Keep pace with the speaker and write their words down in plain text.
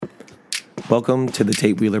Welcome to the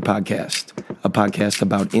Tate Wheeler Podcast, a podcast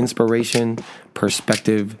about inspiration,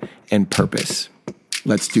 perspective, and purpose.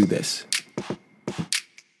 Let's do this.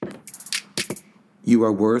 You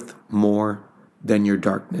are worth more than your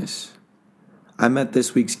darkness. I met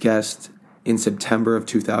this week's guest in September of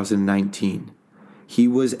 2019. He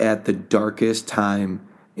was at the darkest time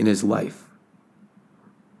in his life.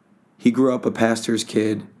 He grew up a pastor's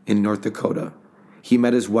kid in North Dakota. He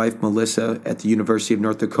met his wife, Melissa, at the University of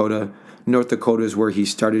North Dakota. North Dakota is where he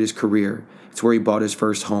started his career. It's where he bought his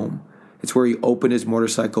first home. It's where he opened his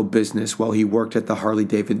motorcycle business while he worked at the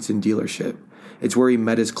Harley-Davidson dealership. It's where he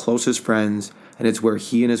met his closest friends, and it's where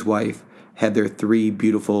he and his wife had their 3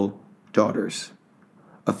 beautiful daughters.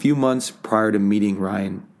 A few months prior to meeting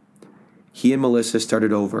Ryan, he and Melissa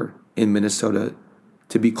started over in Minnesota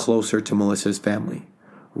to be closer to Melissa's family.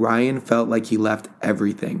 Ryan felt like he left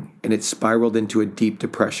everything, and it spiraled into a deep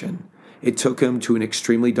depression. It took him to an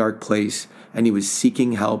extremely dark place, and he was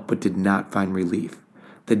seeking help but did not find relief.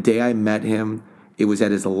 The day I met him, it was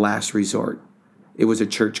at his last resort. It was a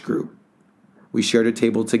church group. We shared a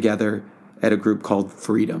table together at a group called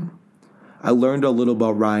Freedom. I learned a little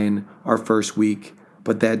about Ryan our first week,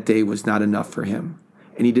 but that day was not enough for him,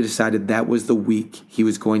 and he decided that was the week he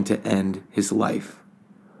was going to end his life.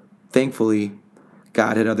 Thankfully,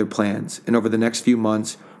 God had other plans, and over the next few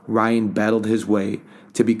months, Ryan battled his way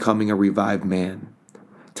to becoming a revived man.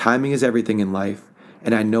 Timing is everything in life,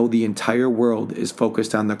 and I know the entire world is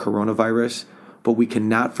focused on the coronavirus, but we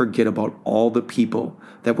cannot forget about all the people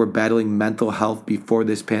that were battling mental health before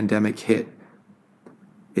this pandemic hit.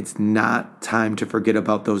 It's not time to forget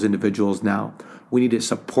about those individuals now. We need to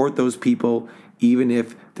support those people, even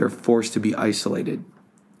if they're forced to be isolated.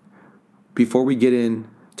 Before we get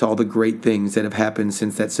into all the great things that have happened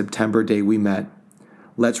since that September day we met,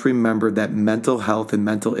 let's remember that mental health and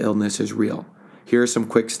mental illness is real. Here are some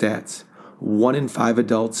quick stats. 1 in 5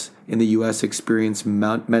 adults in the U.S. experience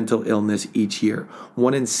mental illness each year.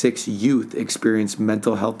 1 in 6 youth experience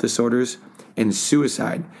mental health disorders, and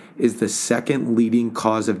suicide is the second leading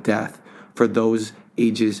cause of death for those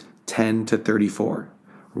ages 10 to 34.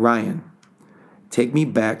 Ryan, take me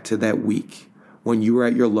back to that week when you were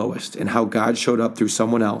at your lowest and how God showed up through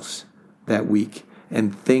someone else that week,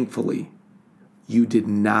 and thankfully, you did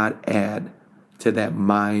not add to that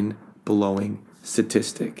mind-blowing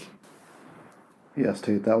statistic. Yes,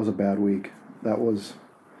 Tate, that was a bad week. I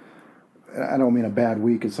don't mean a bad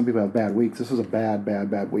week, because some people have bad weeks. This was a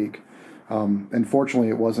bad week. And fortunately,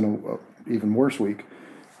 it wasn't an even worse week.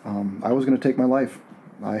 I was going to take my life.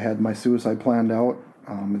 I had my suicide planned out.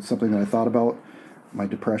 It's something that I thought about. My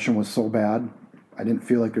depression was so bad. I didn't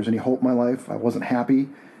feel like there's any hope in my life. I wasn't happy,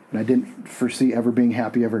 and I didn't foresee ever being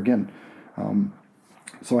happy ever again.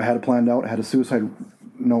 So I had it planned out. I had a suicide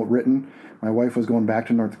note written. My wife was going back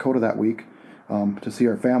to North Dakota that week to see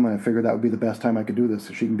our family. I figured that would be the best time I could do this,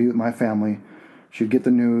 so she can be with my family. She'd get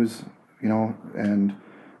the news, and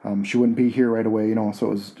she wouldn't be here right away, So it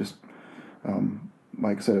was just,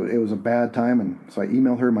 like I said, it was a bad time. And so I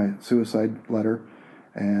emailed her my suicide letter,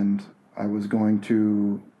 and I was going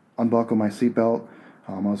to unbuckle my seatbelt.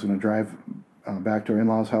 I was going to drive back to our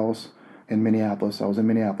in-laws' house in Minneapolis. I was in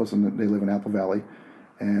Minneapolis, and they live in Apple Valley.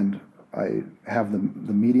 And I have the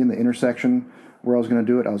median, the intersection where I was going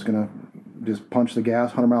to do it. I was going to just punch the gas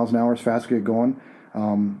 100 miles an hour as fast as I get going,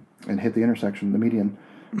 and hit the intersection, the median,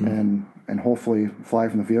 and hopefully fly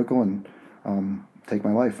from the vehicle and take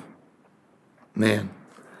my life. Man,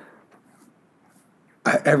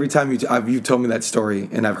 every time you've told me that story,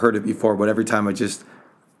 and I've heard it before, but every time I just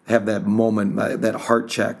have that moment, that heart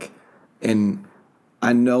check, and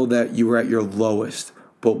I know that you were at your lowest,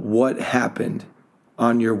 but what happened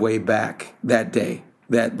on your way back that day?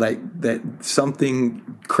 That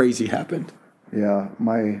something crazy happened. Yeah,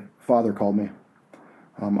 my father called me.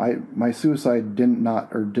 My suicide did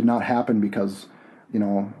not happen because,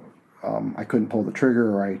 I couldn't pull the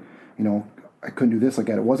trigger, or I couldn't do this like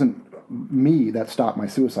that. It wasn't me that stopped my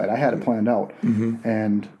suicide. I had it planned out,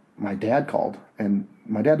 and my dad called. And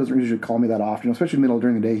my dad doesn't usually call me that often, especially in the middle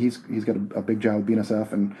during the day. He's got a big job with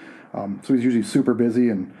BNSF, and so he's usually super busy.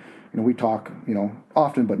 And we talk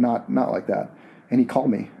often, but not like that. And he called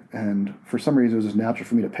me, and for some reason it was just natural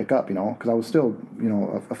for me to pick up, because I was still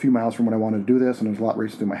a few miles from when I wanted to do this, and there was a lot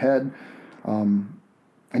racing through my head. And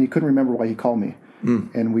he couldn't remember why he called me,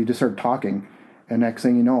 and we just started talking. And next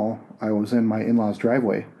thing you know, I was in my in-laws'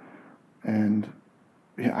 driveway, and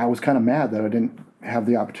I was kind of mad that I didn't have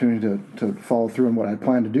the opportunity to follow through on what I had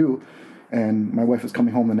planned to do, and my wife was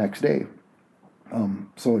coming home the next day.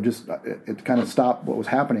 So it kind of stopped what was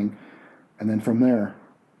happening, and then from there,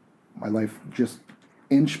 my life just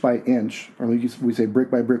inch by inch, or we say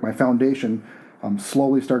brick by brick, my foundation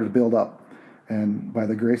slowly started to build up. And by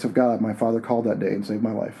the grace of God, my father called that day and saved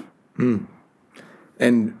my life.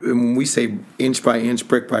 And when we say inch by inch,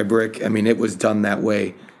 brick by brick, I mean, it was done that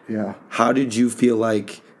way. Yeah. How did you feel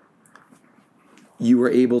like you were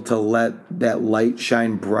able to let that light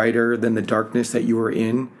shine brighter than the darkness that you were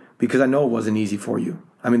in? Because I know it wasn't easy for you.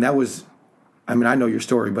 I mean, I know your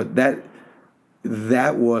story, but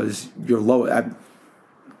that was your low.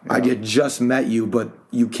 I had just met you, but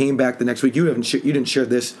you came back the next week. You didn't share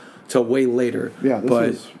this till way later. Yeah, this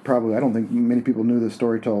was probably, I don't think many people knew this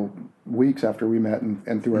story till weeks after we met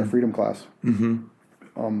and through our freedom class.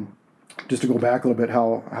 Just to go back a little bit,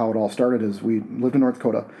 how it all started is we lived in North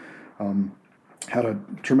Dakota, had a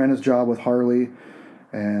tremendous job with Harley,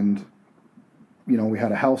 and we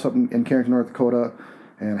had a house up in Carrington, North Dakota,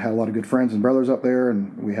 and had a lot of good friends and brothers up there,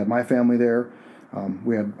 and we had my family there.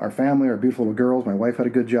 We had our family, our beautiful little girls. My wife had a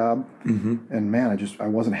good job, and man, I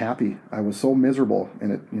wasn't happy. I was so miserable,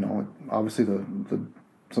 and it, obviously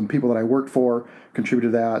some people that I worked for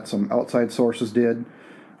contributed to that. Some outside sources did,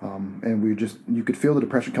 and you could feel the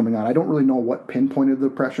depression coming on. I don't really know what pinpointed the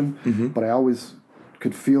depression, but I always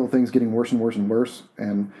could feel things getting worse and worse and worse.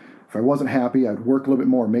 And if I wasn't happy, I'd work a little bit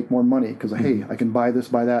more, make more money, because hey, I can buy this,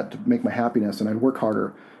 buy that to make my happiness, and I'd work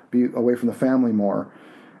harder, be away from the family more.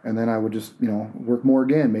 And then I would just, work more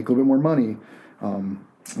again, make a little bit more money.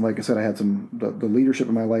 Like I said, I had the leadership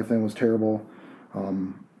in my life then was terrible.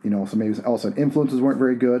 Some maybe outside influences weren't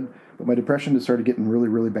very good. But my depression just started getting really,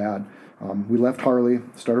 really bad. We left Harley,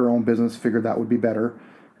 started our own business, figured that would be better.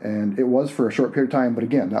 And it was for a short period of time. But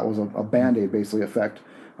again, that was a Band-Aid basically effect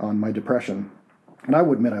on my depression. And I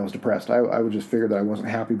would admit I was depressed. I would just figure that I wasn't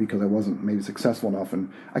happy because I wasn't maybe successful enough.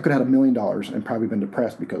 And I could have had $1 million and probably been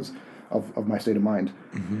depressed because of my state of mind.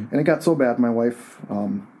 And it got so bad, my wife,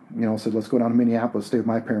 said, let's go down to Minneapolis, stay with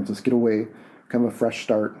my parents, let's get away, kind of a fresh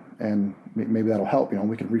start, and maybe that'll help.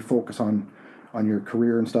 We can refocus on your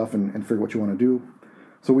career and stuff and figure what you want to do.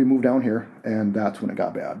 So we moved down here, and that's when it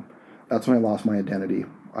got bad. That's when I lost my identity.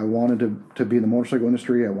 I wanted to be in the motorcycle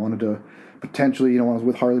industry. I wanted to potentially, when I was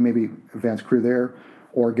with Harley, maybe advance career there,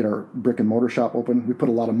 or get our brick and mortar shop open. We put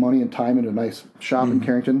a lot of money and time into a nice shop in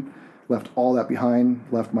Carrington. Left all that behind,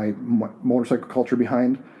 left my motorcycle culture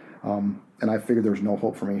behind, and I figured there was no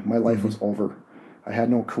hope for me. My life was over. I had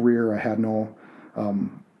no career. I had no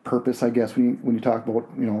purpose, I guess, when you talk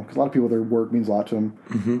about, because a lot of people, their work means a lot to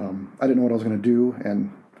them. I didn't know what I was going to do,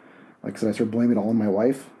 and like I said, I started blaming it all on my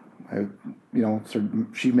wife.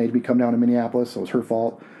 She made me come down to Minneapolis, so it was her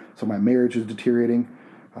fault. So my marriage was deteriorating.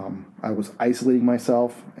 I was isolating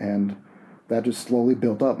myself, and that just slowly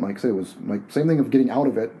built up. Like I said, it was like same thing of getting out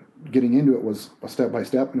of it. Getting into it was a step by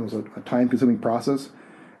step, and it was a time-consuming process,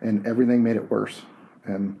 and everything made it worse,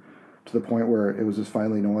 and to the point where it was just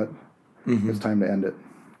finally, it's time to end it.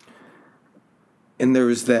 And there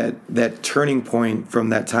was that turning point from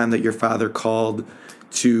that time that your father called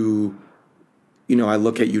to, I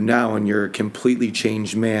look at you now and you're a completely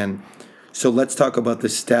changed man. So let's talk about the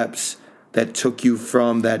steps that took you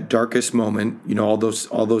from that darkest moment, all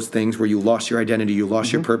those things where you lost your identity, you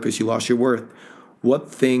lost your purpose, you lost your worth.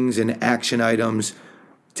 What things and action items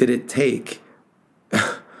did it take?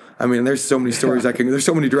 I mean, there's so many stories there's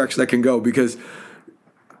so many directions I can go, because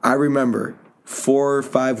I remember 4 or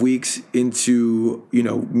 5 weeks into,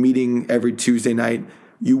 meeting every Tuesday night,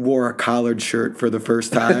 you wore a collared shirt for the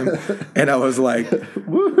first time. And I was like,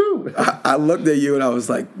 woohoo! I looked at you and I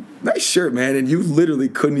was like, nice shirt, man. And you literally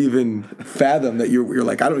couldn't even fathom that you're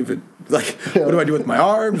like, I don't even, like, what do I do with my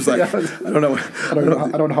arms? Like, I don't know. I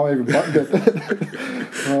don't know how I even buttoned it.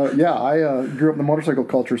 I grew up in the motorcycle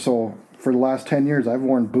culture, so for the last 10 years, I've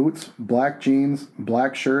worn boots, black jeans,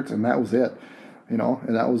 black shirts, and that was it. And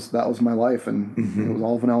that was my life, and it was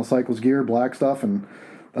all Vanilla Cycles gear, black stuff, and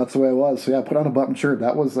that's the way it was. So yeah, put on a button shirt.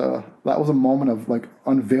 That was a moment of like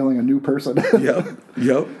unveiling a new person.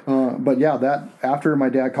 Yep. But yeah, that after my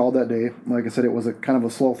dad called that day, like I said, it was a kind of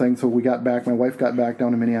a slow thing. So we got back. My wife got back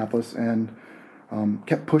down to Minneapolis and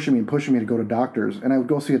kept pushing me to go to doctors. And I would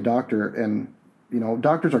go see a doctor, and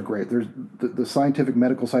doctors are great. There's the scientific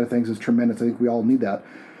medical side of things is tremendous. I think we all need that.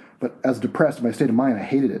 But as depressed, my state of mind, I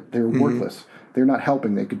hated it. They were worthless. They're not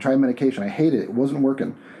helping. They could try medication. I hated it. It wasn't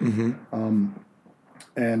working.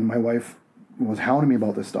 And my wife was hounding me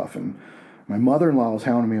about this stuff, and my mother-in-law was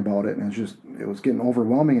hounding me about it, and it was getting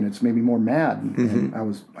overwhelming, and it's made me more mad. And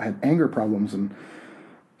I had anger problems, and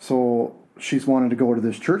so she's wanted to go to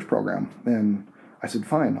this church program, and I said,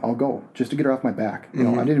 fine, I'll go, just to get her off my back.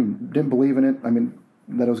 I didn't believe in it. I mean,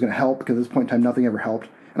 that it was going to help, because at this point in time, nothing ever helped.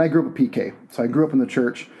 And I grew up a PK. So I grew up in the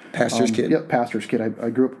church. Pastor's kid? Yep, pastor's kid. I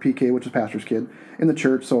grew up a PK, which is pastor's kid, in the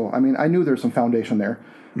church. So, I mean, I knew there's some foundation there.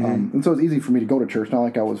 And so it was easy for me to go to church. Not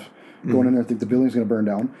like I was going in there and think the building's going to burn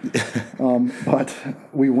down. But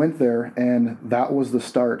we went there, and that was the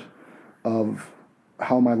start of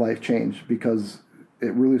how my life changed, because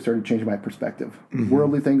it really started changing my perspective.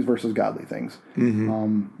 Worldly things versus godly things.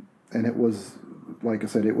 And it was, like I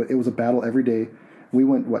said, it was a battle every day. We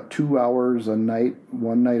went, 2 hours a night,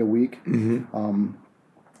 one night a week.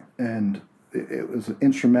 And it was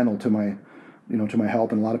instrumental to my, to my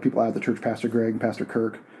help. And a lot of people out at the church, Pastor Greg and Pastor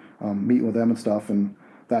Kirk, meeting with them and stuff. And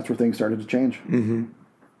that's where things started to change.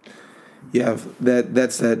 Yeah,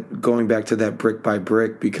 that's that going back to that brick by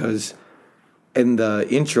brick, because in the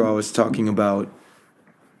intro I was talking about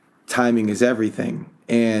timing is everything,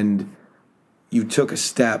 and you took a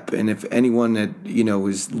step. And if anyone that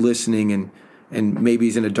is listening and maybe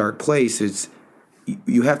is in a dark place, it's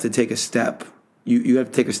you have to take a step. You have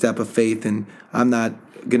to take a step of faith. And I'm not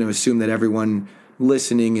going to assume that everyone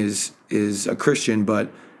listening is a Christian, but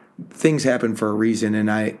things happen for a reason. And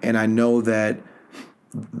I know that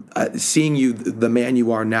seeing you, the man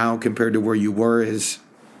you are now compared to where you were, is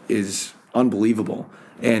unbelievable.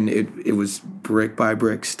 And it was brick by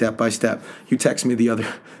brick, step by step. You texted me the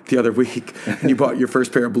other week, and you bought your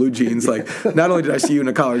first pair of blue jeans. Like, not only did I see you in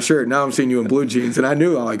a collared shirt, now I'm seeing you in blue jeans, and I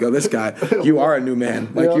knew, I'm like, oh, this guy, you are a new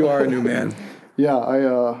man. Like, you are a new man. Yeah,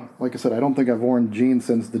 like I said, I don't think I've worn jeans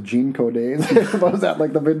since the Jean Co days. Was that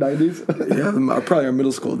like the mid-90s? Yeah, probably our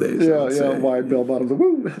middle school days. Yeah, wide bell bottoms,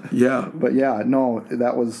 woo. Yeah. But yeah, no,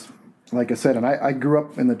 that was, like I said, and I grew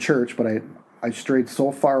up in the church, but I strayed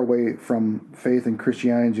so far away from faith and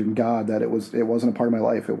Christianity and God that it wasn't a part of my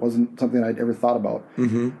life. It wasn't something I'd ever thought about.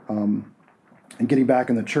 And getting back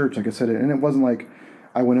in the church, like I said, and it wasn't like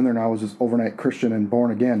I went in there and I was just overnight Christian and born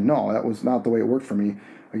again. No, that was not the way it worked for me.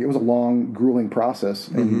 Like, it was a long, grueling process,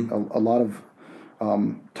 and a lot of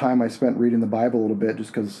time I spent reading the Bible a little bit,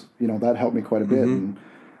 just because that helped me quite a bit. And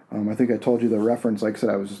I think I told you the reference. Like I said,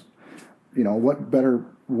 I was just, what better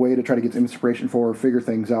way to try to get some inspiration for, or figure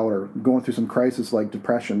things out, or going through some crisis like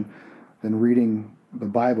depression, than reading the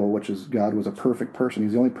Bible, which is God was a perfect person.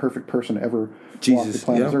 He's the only perfect person to ever walk the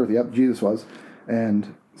planet Earth. Yep, Jesus was.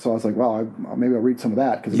 And so I was like, well, maybe I'll read some of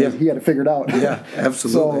that, because he had it figured out. Yeah,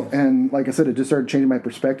 absolutely. So, and like I said, it just started changing my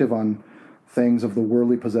perspective on things of the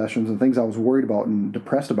worldly possessions, and things I was worried about and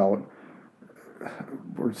depressed about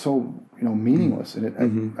were so meaningless.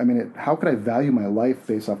 And I mean, how could I value my life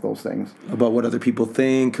based off those things? About what other people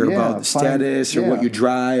think, or about status, or what you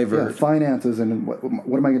drive, or finances, and what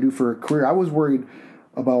am I going to do for a career? I was worried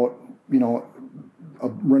about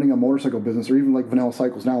running a motorcycle business, or even like Vanilla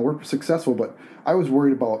Cycles. Now we're successful, but I was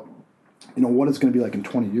worried about what it's going to be like in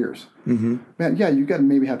 20 years. Man, yeah, you got to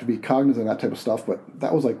maybe have to be cognizant of that type of stuff, but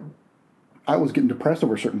that was like, I was getting depressed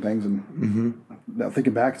over certain things, and now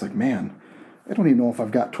thinking back, it's like, man, I don't even know if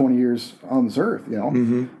I've got 20 years on this earth,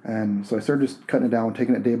 And so I started just cutting it down,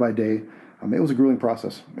 taking it day by day. It was a grueling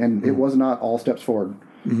process, and it was not all steps forward.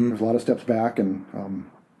 There's a lot of steps back, and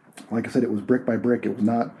like I said, it was brick by brick. It was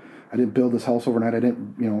not, I didn't build this house overnight. I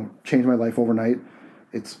didn't, change my life overnight.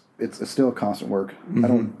 It's still a constant work. I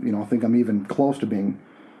don't, think I'm even close to being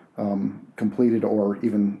completed or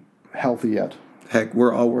even healthy yet. Heck,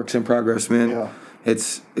 we're all works in progress, man. Yeah.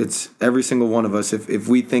 It's every single one of us. If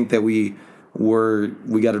we think that we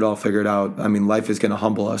got it all figured out, I mean, life is going to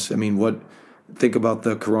humble us. I mean, think about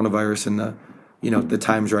the coronavirus and the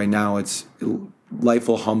times right now. Life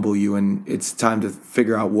will humble you, and it's time to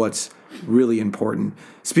figure out what's really important.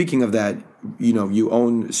 Speaking of that, you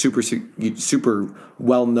own super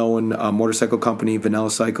well-known motorcycle company,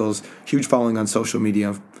 Vanilla Cycles, huge following on social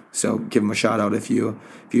media. So give them a shout out if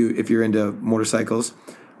you're into motorcycles.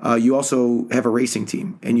 You also have a racing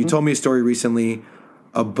team, and you told me a story recently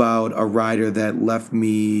about a rider that left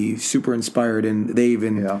me super inspired, and they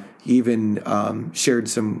even shared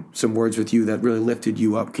some words with you that really lifted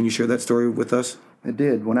you up. Can you share that story with us? It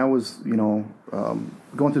did. When I was,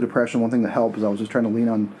 going through depression, one thing that helped is I was just trying to lean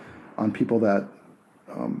on people that,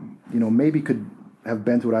 maybe could have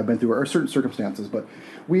been through what I've been through, or certain circumstances. But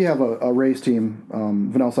we have a race team,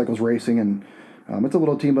 Vanilla Cycles Racing, and it's a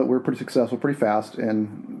little team, but we're pretty successful, pretty fast.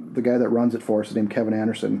 And the guy that runs it for us is named Kevin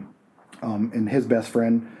Anderson, and his best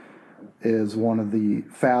friend is one of the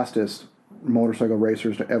fastest motorcycle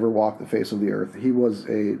racers to ever walk the face of the earth. He was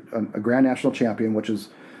a Grand National champion, which is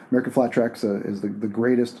American Flat Tracks is the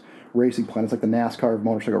greatest racing plan. It's like the NASCAR of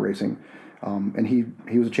motorcycle racing, and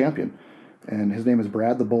he was a champion. And his name is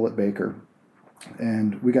Brad the Bullet Baker,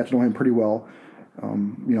 and we got to know him pretty well,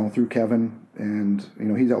 through Kevin, and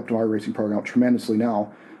he's helped our racing program out tremendously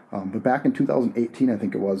now. But back in 2018, I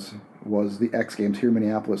think it was the X Games here in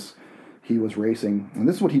Minneapolis. He was racing, and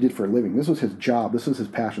this is what he did for a living. This was his job. This was his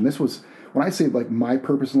passion. This was, when I say like my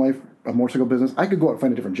purpose in life, a motorcycle business, I could go out and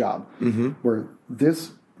find a different job. Where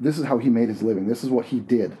this is how he made his living. This is what he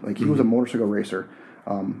did. Like, he was a motorcycle racer,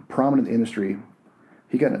 prominent in the industry.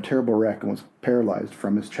 He got in a terrible wreck and was paralyzed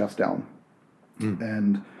from his chest down.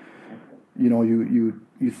 And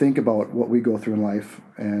you think about what we go through in life,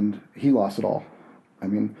 and he lost it all. I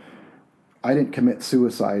mean, I didn't commit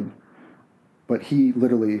suicide, but he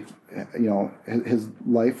literally, his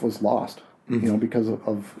life was lost, because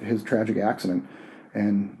of his tragic accident.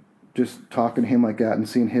 And just talking to him like that and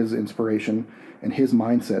seeing his inspiration and his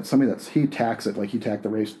mindset, he tacks it like he tacked the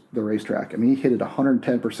racetrack. I mean, he hit it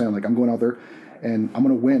 110%. Like, I'm going out there and I'm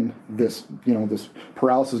going to win this, this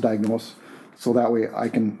paralysis diagnosis, so that way I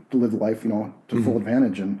can live life, to full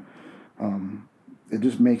advantage. And it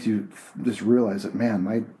just makes you just realize that, man,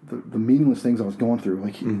 the meaningless things I was going through,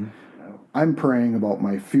 like, I'm praying about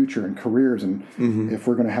my future and careers and if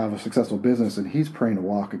we're going to have a successful business, and he's praying to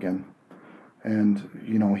walk again. And,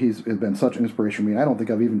 he's been such an inspiration for me. I don't think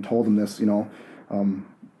I've even told him this,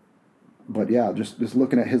 but yeah, just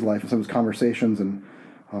looking at his life and some of his conversations, and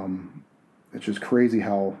it's just crazy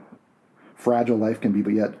how fragile life can be,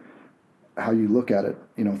 but yet how you look at it,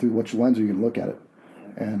 through which lens are you going to look at it.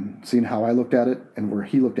 And seeing how I looked at it and where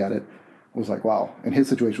he looked at it was like, wow. And his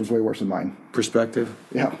situation was way worse than mine. Perspective.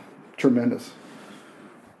 Yeah, tremendous.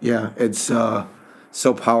 Yeah, it's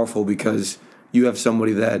so powerful, because you have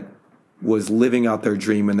somebody that was living out their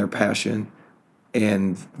dream and their passion,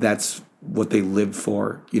 and that's what they lived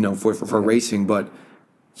for, for racing. But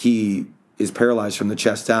he is paralyzed from the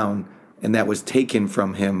chest down, and that was taken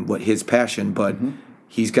from him, his passion. But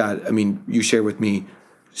he's got, you share with me,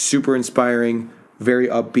 super inspiring, very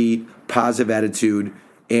upbeat, positive attitude,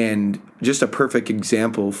 and just a perfect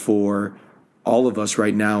example for all of us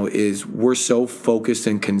right now. Is we're so focused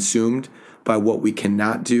and consumed by what we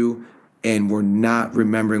cannot do, and we're not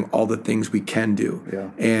remembering all the things we can do.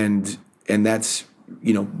 Yeah. And that's,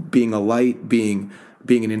 being a light, being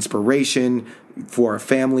an inspiration for our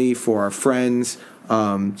family, for our friends,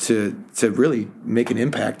 to really make an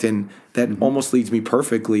impact. And that almost leads me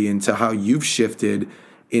perfectly into how you've shifted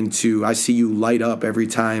into, I see you light up every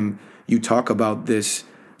time you talk about this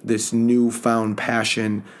newfound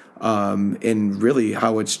passion, and really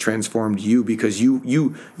how it's transformed you, because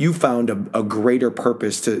you found a greater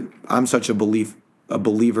purpose I'm such a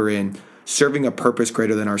believer in serving a purpose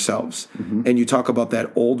greater than ourselves. And you talk about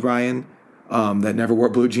that old Ryan, that never wore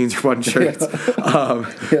blue jeans or button shirts,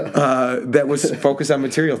 that was focused on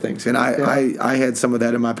material things. And I had some of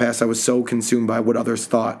that in my past. I was so consumed by what others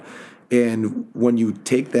thought. And when you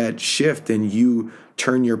take that shift and you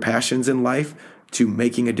turn your passions in life to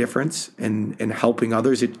making a difference and helping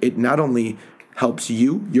others, it not only helps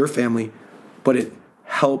you, your family, but it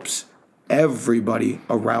helps everybody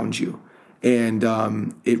around you. And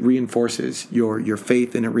it reinforces your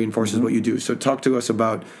faith, and it reinforces what you do. So talk to us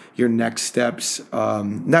about your next steps.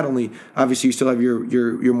 Not only, obviously, you still have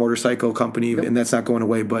your motorcycle company, and that's not going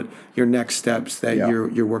away, but your next steps that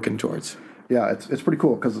you're working towards. Yeah, it's pretty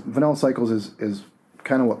cool, because Vanilla Cycles is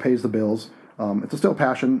kind of what pays the bills. It's still a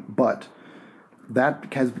passion, but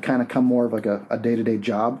that has kind of come more of like a day-to-day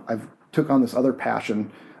job. I've took on this other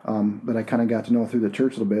passion that I kind of got to know through the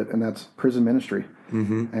church a little bit, and that's prison ministry.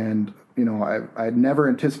 And I'd never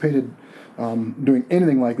anticipated doing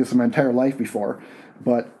anything like this in my entire life before,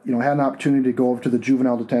 but I had an opportunity to go over to the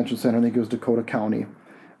juvenile detention center. I think it was Dakota County,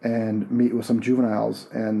 and meet with some juveniles.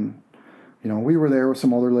 And we were there with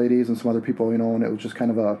some other ladies and some other people, and it was just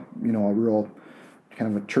kind of a real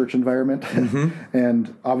kind of a church environment.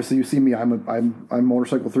 And obviously, you see me, I'm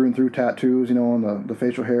motorcycle through and through, tattoos, and the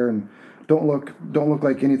facial hair, and don't look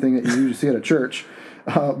like anything that you usually see at a church.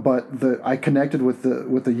 But I connected with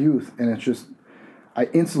the youth, and it's just, I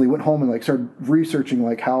instantly went home and like started researching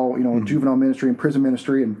like how juvenile ministry and prison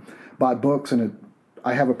ministry, and bought books, and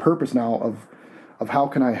I have a purpose now of how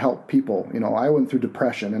can I help people. I went through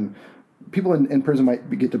depression, and people in prison might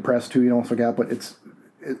get depressed too, stuff like that. But it's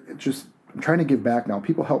just, I'm trying to give back now.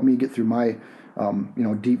 People help me get through my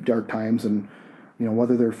deep dark times, and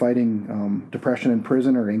whether they're fighting depression in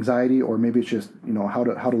prison or anxiety, or maybe it's just how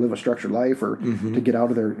to live a structured life, or to get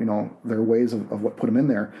out of their their ways of what put them in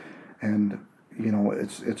there. And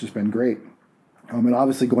it's just been great. And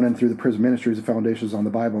obviously going in through the prison ministries, the foundations on the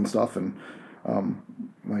Bible and stuff, and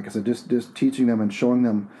like I said, just teaching them and showing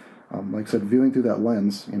them, like I said, viewing through that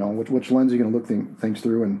lens, which lens are you going to look things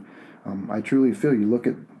through. And I truly feel you look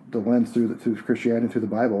at the lens through Christianity, through the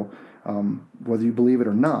Bible, whether you believe it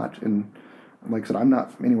or not. And like I said, I'm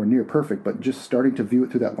not anywhere near perfect, but just starting to view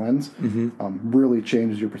it through that lens really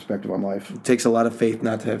changes your perspective on life. It takes a lot of faith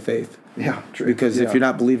not to have faith. Yeah, true. Because if you're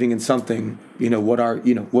not believing in something, what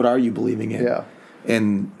are you believing in? Yeah.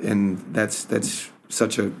 And that's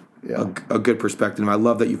such a good perspective. I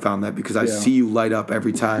love that you found that, because I see you light up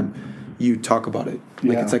every time you talk about it.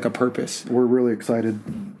 Like it's like a purpose. We're really excited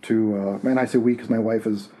to, and I say we because my wife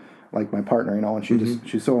is like my partner, and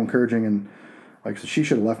she's so encouraging, and like she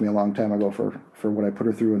should have left me a long time ago for what I put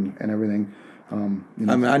her through and everything. I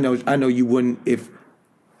mean, I know you wouldn't if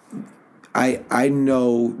I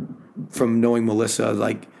know from knowing Melissa,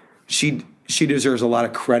 like she deserves a lot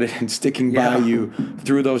of credit in sticking by you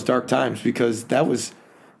through those dark times, because that was,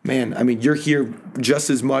 man, I mean, you're here just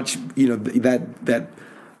as much, that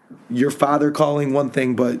your father calling one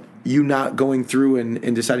thing, but you not going through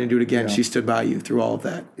and deciding to do it again. She stood by you through all of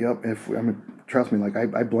that. Yep. Trust me, like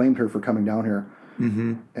I blamed her for coming down here,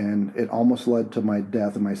 and it almost led to my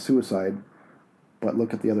death and my suicide. But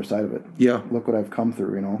look at the other side of it. Yeah. Look what I've come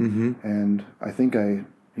through, And I think I,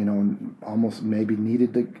 almost maybe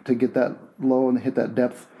needed to get that low and hit that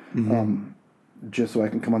depth, just so I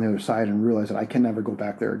can come on the other side and realize that I can never go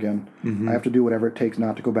back there again. I have to do whatever it takes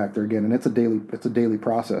not to go back there again, and it's a daily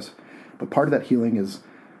process. But part of that healing is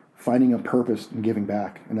finding a purpose and giving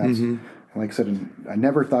back, and that's like I said. I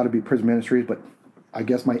never thought it'd be prison ministries, but I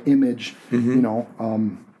guess my image,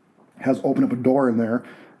 has opened up a door in there,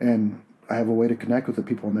 and I have a way to connect with the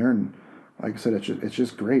people in there, and like I said, it's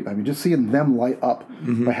just great. I mean, just seeing them light up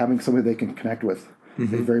by having somebody they can connect with is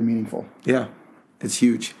very meaningful. Yeah, it's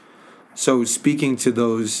huge. So speaking to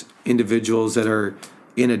those individuals that are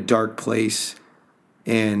in a dark place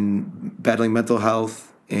and battling mental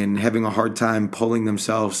health and having a hard time pulling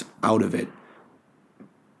themselves out of it,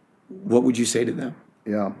 what would you say to them?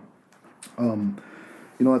 Yeah.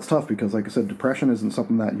 That's tough because, like I said, depression isn't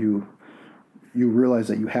something that you realize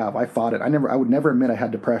that you have. I fought it. I would never admit I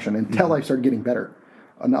had depression until I started getting better.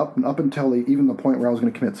 And up until even the point where I was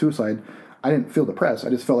going to commit suicide, I didn't feel depressed. I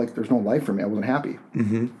just felt like there's no life for me. I wasn't happy.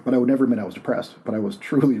 But I would never admit I was depressed. But I was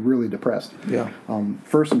truly, really depressed. Yeah.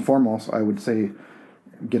 First and foremost, I would say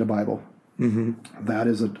get a Bible. That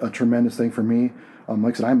is a tremendous thing for me.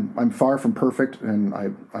 Like I said, I'm far from perfect, and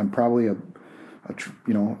I'm probably one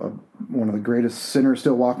of the greatest sinners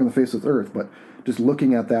still walking the face of the earth. But just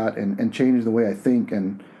looking at that and changing the way I think,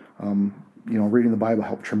 and reading the Bible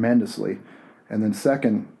helped tremendously. And then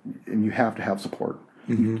second, and you have to have support.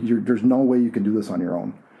 There's no way you can do this on your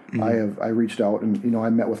own. I reached out, and I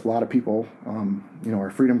met with a lot of people. Our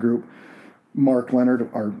Freedom Group, Mark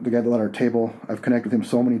Leonard, the guy that led our table. I've connected with him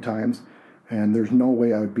so many times, and there's no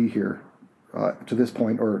way I would be here to this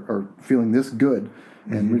point or feeling this good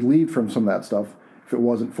and relieved from some of that stuff if it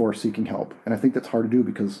wasn't for seeking help. And I think that's hard to do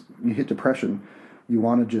because you hit depression, you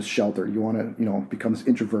want to just shelter. You want to, become this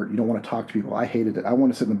introvert. You don't want to talk to people. I hated it. I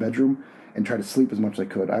wanted to sit in the bedroom and try to sleep as much as I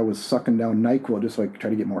could. I was sucking down NyQuil just so I could try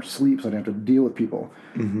to get more sleep so I didn't have to deal with people.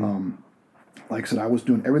 Like I said, I was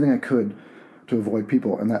doing everything I could to avoid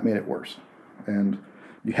people, and that made it worse. And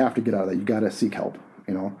you have to get out of that. You got to seek help,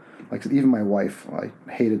 Like I said, even my wife, I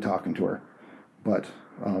hated talking to her. But,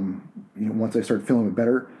 once I started feeling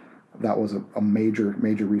better, that was a major,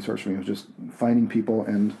 major resource for me. It was just finding people,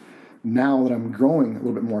 and now that I'm growing a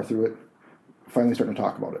little bit more through it, finally starting to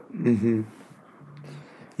talk about it.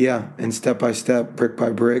 Yeah, and step by step, brick by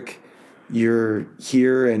brick, you're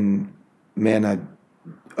here, and man,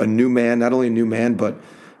 a new man, not only a new man, but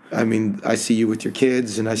I mean, I see you with your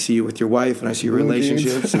kids, and I see you with your wife, and I see your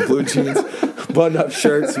relationships and blue jeans, button-up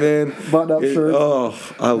shirts, man. Button-up shirts. Oh,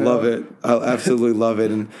 I love it. I absolutely love it.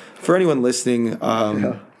 And for anyone listening,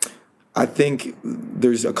 I think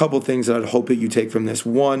there's a couple things that I'd hope that you take from this.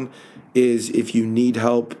 One is if you need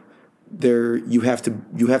help, you have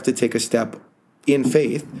to take a step in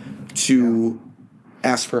faith to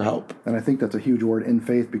ask for help. And I think that's a huge word, in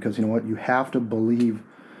faith, because you know what? You have to believe,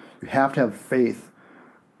 you have to have faith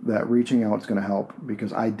that reaching out is going to help,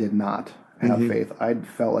 because I did not have faith. I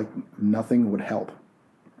felt like nothing would help.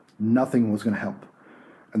 Nothing was going to help.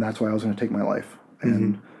 And that's why I was going to take my life.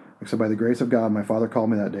 And like I said, by the grace of God, my father called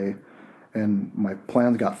me that day, and my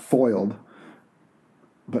plans got foiled.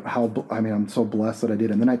 But I'm so blessed that I did.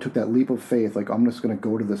 And then I took that leap of faith, like, I'm just going to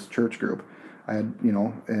go to this church group. I had,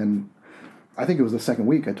 and I think it was the second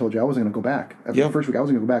week I told you I wasn't going to go back. After the first week, I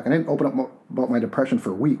wasn't going to go back. I didn't open up about my depression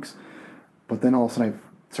for weeks. But then all of a sudden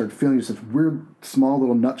I started feeling just this weird, small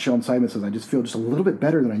little nutshell inside me that says I just feel just a little bit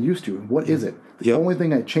better than I used to. What is it? The only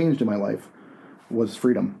thing I changed in my life was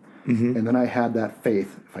freedom. And then I had that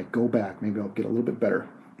faith. If I go back, maybe I'll get a little bit better.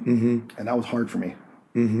 And that was hard for me.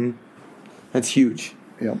 That's huge.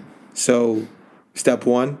 Yeah. So, step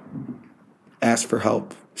one, ask for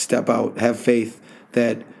help, step out, have faith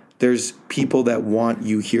that there's people that want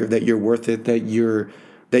you here, that you're worth it, that you're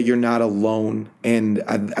not alone. And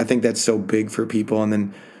I think that's so big for people. And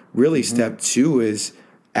then really step two is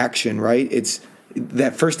action, right? It's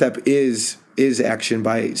that first step is action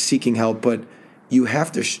by seeking help, but you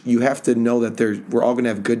have to know that we're all going to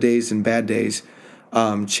have good days and bad days,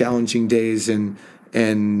 challenging days and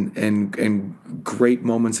great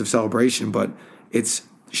moments of celebration. But it's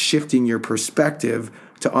shifting your perspective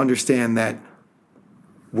to understand that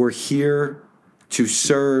we're here to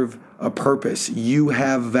serve a purpose. You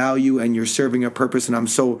have value and you're serving a purpose. And I'm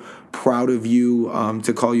so proud of you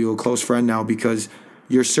to call you a close friend now, because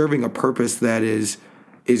you're serving a purpose that is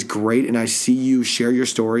great. And I see you share your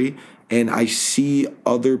story, and I see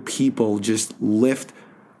other people just lift.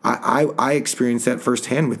 I experienced that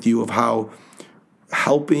firsthand with you, of how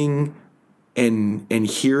helping and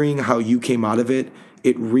hearing how you came out of it,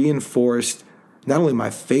 it reinforced not only my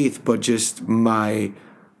faith, but just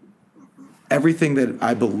everything that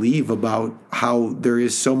I believe about how there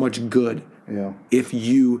is so much good if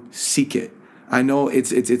you seek it. I know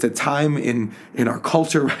it's a time in our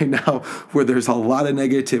culture right now where there's a lot of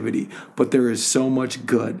negativity, but there is so much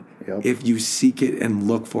good if you seek it and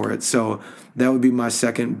look for it. So that would be my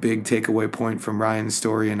second big takeaway point from Ryan's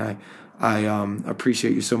story, and I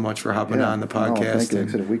appreciate you so much for hopping on the podcast. No, thank you. Like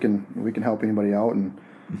I said, if we can help anybody out, and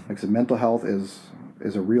like I said, mental health is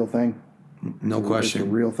a real thing. No question. It's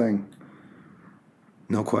a real thing.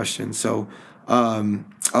 No question. So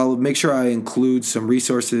I'll make sure I include some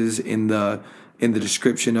resources in the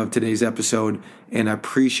description of today's episode, and I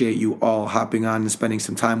appreciate you all hopping on and spending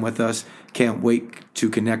some time with us. Can't wait to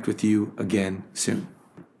connect with you again soon.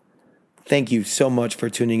 Thank you so much for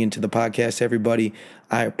tuning into the podcast, everybody.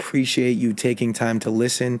 I appreciate you taking time to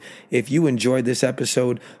listen. If you enjoyed this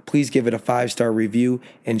episode, please give it a 5-star review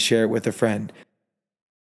and share it with a friend.